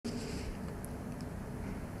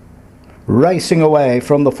racing away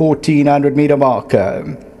from the 1400 meter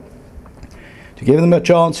marker. To give them a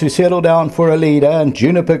chance to settle down for a leader, and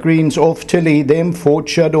Juniper Green's off to lead them. Fort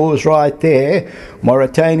Chador's right there.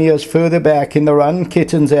 Mauritania's further back in the run.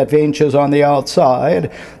 Kitten's Adventures on the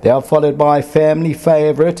outside. They are followed by Family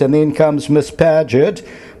Favourite, and then comes Miss Paget.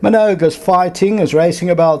 MINOGUE is fighting, is racing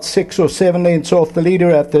about 6 or 7 lengths off the leader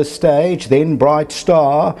at this stage. Then Bright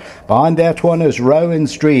Star. Behind that one is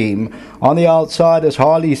Rowan's Dream. On the outside is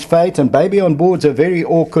Harley's Fate, and Baby on Board's a very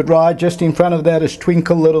awkward ride. Just in front of that is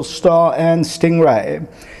Twinkle Little Star and Stingray.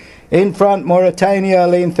 In front, Mauritania, a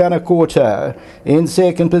length and a quarter. In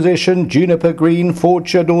second position, Juniper Green. Fort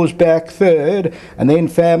Chador's back third. And then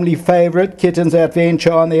Family Favourite, Kitten's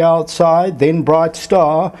Adventure on the outside. Then Bright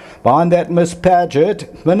Star. Behind that, Miss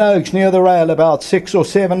Paget. MINOGUE's near the rail, about 6 or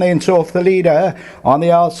 7 lengths off the leader. On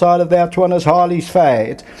the outside of that one is Harley's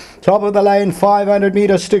Fate. Top of the lane, 500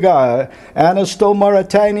 metres to go. And it's still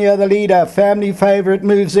Mauritania the leader. Family Favourite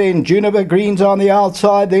moves in. Juniper Green's on the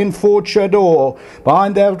outside, then Fort Chador.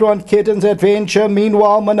 Behind that one, Kitten's Adventure.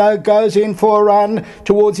 Meanwhile, MINOGUE goes in for a run.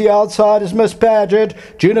 Towards the outside is Miss Paget.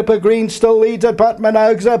 Juniper Green still leads it, but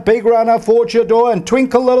MINOGUE's a big runner. Fort Chador and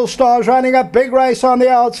Twinkle Little Star's running a big race on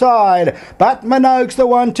the outside. But MINOGUE's the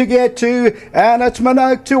one to get to, and it's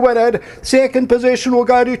MINOGUE to win it. Second position will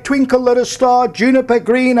go to Twinkle Little Star, Juniper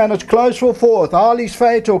Green, and it's close for fourth. Harley's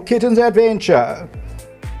Fate or Kitten's Adventure.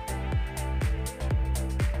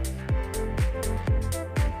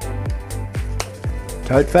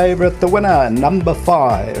 Tote favourite, the winner, number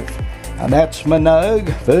 5. And that's MINOGUE.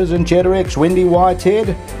 Virgin Cheddarix, Wendy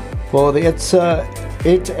Whitehead. For the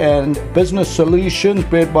It and Business Solutions,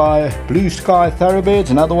 bred by Blue Sky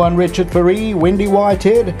Thoroughbreds. Another one, Richard Faree, Wendy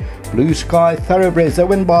Whitehead, Blue Sky Thoroughbreds. They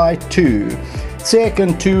win by 2.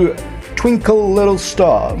 Second to Twinkle Little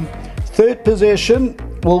Star. Third position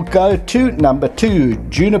will go to number 2,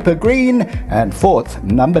 Juniper Green, and fourth,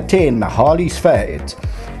 number 10, Harley's Fate.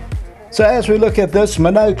 So as we look at this,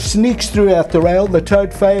 MINOGUE sneaks through at the rail, the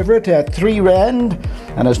tote favourite at 3 rand,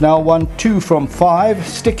 and has now won 2 from 5.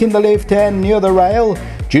 Stick in the left hand near the rail.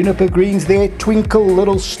 Juniper Green's there. Twinkle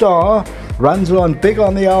Little Star runs on big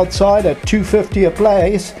on the outside at 250 a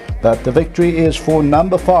place, but the victory is for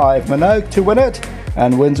number 5, MINOGUE, to win it,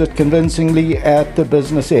 and wins it convincingly at the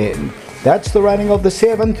business end. That's the running of the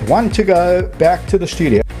 7th. 1 to go. Back to the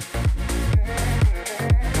studio.